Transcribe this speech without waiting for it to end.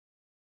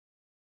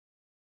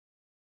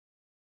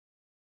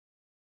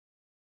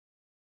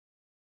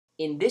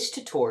In this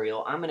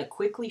tutorial, I'm going to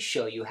quickly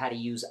show you how to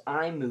use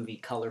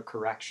iMovie color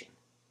correction.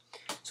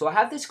 So I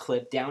have this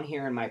clip down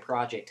here in my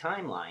project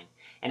timeline,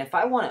 and if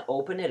I want to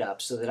open it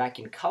up so that I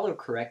can color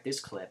correct this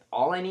clip,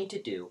 all I need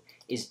to do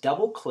is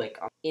double click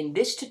on. In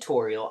this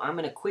tutorial, I'm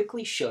going to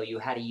quickly show you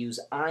how to use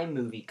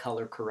iMovie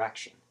color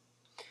correction.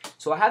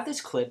 So I have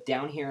this clip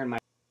down here in my.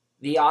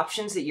 The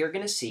options that you're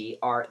going to see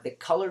are the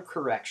color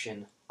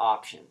correction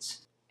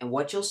options. And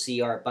what you'll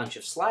see are a bunch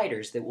of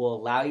sliders that will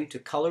allow you to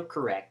color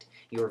correct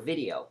your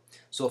video.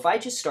 So if I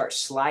just start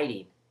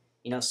sliding,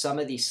 some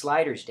of these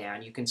sliders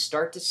down, you can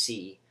start to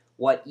see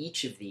what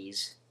each of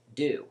these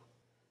do.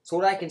 So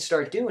what I can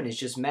start doing is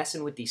just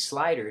messing with these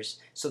sliders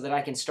so that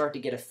I can start to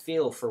get a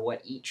feel for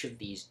what each of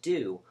these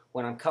do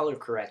when I'm color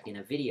correcting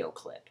a video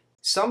clip.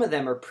 Some of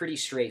them are pretty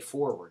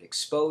straightforward.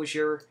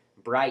 Exposure,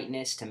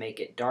 brightness to make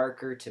it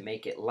darker, to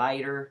make it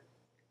lighter,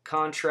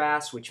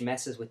 contrast, which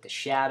messes with the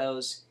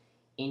shadows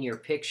in your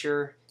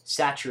picture,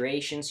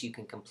 saturation, so you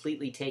can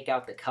completely take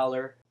out the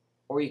color,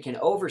 or you can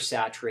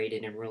oversaturate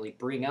it and really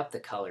bring up the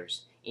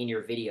colors in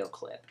your video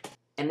clip.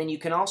 And then you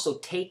can also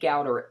take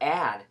out or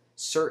add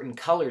certain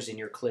colors in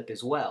your clip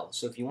as well.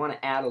 So if you want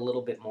to add a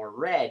little bit more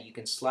red, you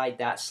can slide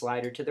that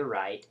slider to the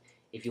right.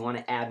 If you want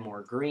to add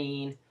more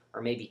green,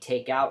 or maybe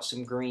take out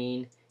some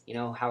green,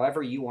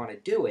 however you want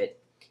to do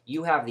it,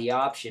 you have the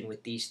option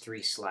with these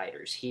three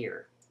sliders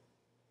here.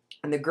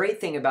 And the great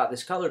thing about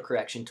this color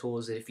correction tool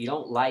is that if you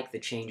don't like the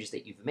changes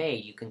that you've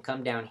made, you can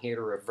come down here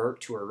to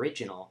revert to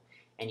original,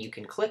 and you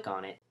can click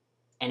on it,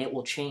 and it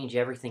will change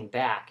everything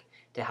back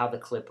to how the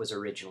clip was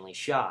originally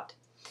shot.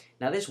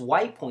 Now this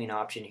white point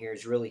option here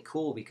is really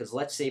cool because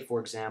let's say,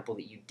 for example,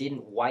 that you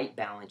didn't white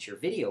balance your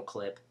video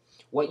clip.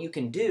 What you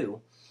can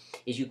do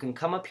is you can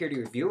come up here to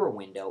your viewer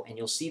window and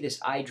you'll see this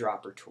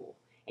eyedropper tool.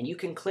 And you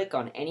can click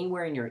on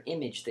anywhere in your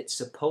image that's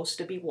supposed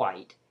to be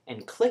white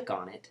and click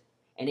on it,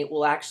 and it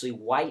will actually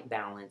white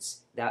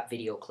balance that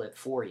video clip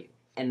for you.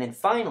 And then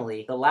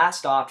finally, the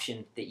last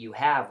option that you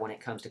have when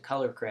it comes to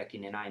color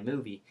correcting in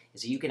iMovie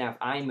is that you can have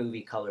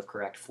iMovie color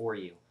correct for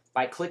you.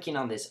 By clicking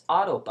on this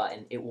auto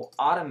button, it will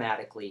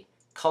automatically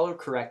color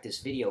correct this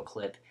video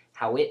clip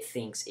how it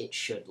thinks it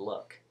should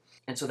look.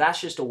 And so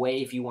that's just a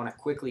way if you want to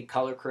quickly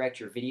color correct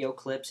your video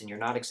clips and you're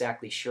not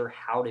exactly sure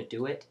how to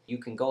do it, you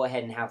can go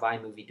ahead and have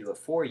iMovie do it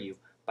for you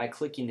by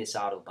clicking this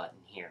auto button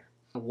here.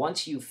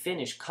 Once you've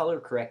finished color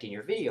correcting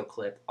your video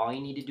clip, all you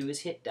need to do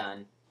is hit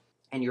done,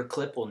 and your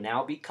clip will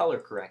now be color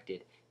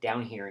corrected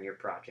down here in your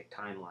project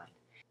timeline.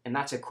 And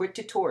that's a quick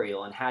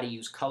tutorial on how to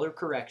use color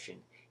correction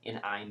in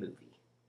iMovie.